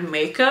least with my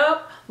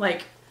makeup.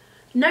 Like,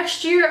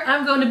 next year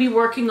I'm going to be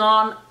working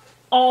on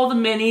all the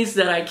minis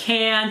that I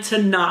can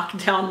to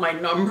knock down my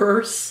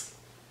numbers.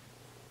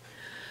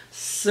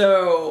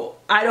 So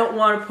I don't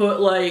want to put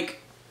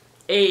like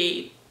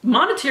a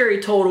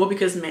monetary total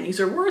because minis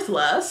are worth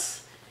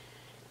less.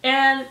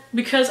 And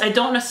because I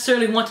don't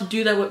necessarily want to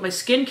do that with my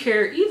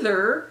skincare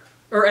either,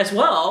 or as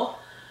well,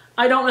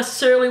 I don't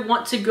necessarily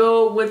want to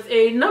go with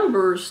a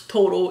numbers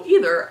total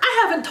either.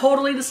 I haven't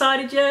totally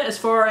decided yet as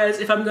far as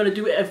if I'm going to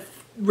do a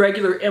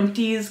regular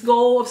empties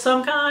goal of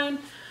some kind.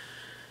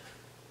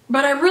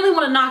 But I really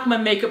want to knock my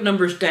makeup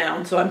numbers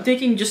down, so I'm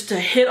thinking just to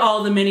hit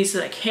all the minis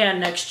that I can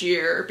next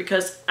year,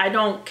 because I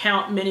don't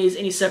count minis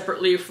any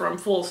separately from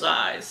full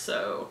size,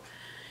 so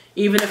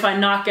even if I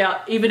knock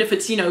out, even if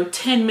it's, you know,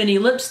 10 mini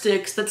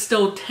lipsticks, that's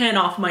still 10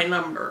 off my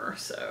number.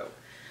 So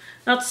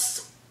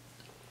that's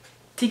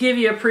to give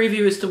you a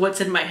preview as to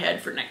what's in my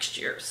head for next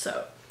year.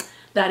 So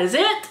that is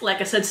it. Like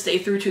I said, stay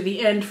through to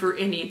the end for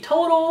any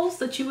totals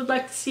that you would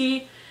like to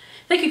see.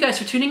 Thank you guys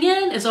for tuning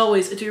in. As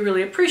always, I do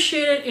really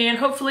appreciate it, and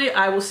hopefully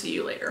I will see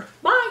you later.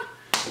 Bye!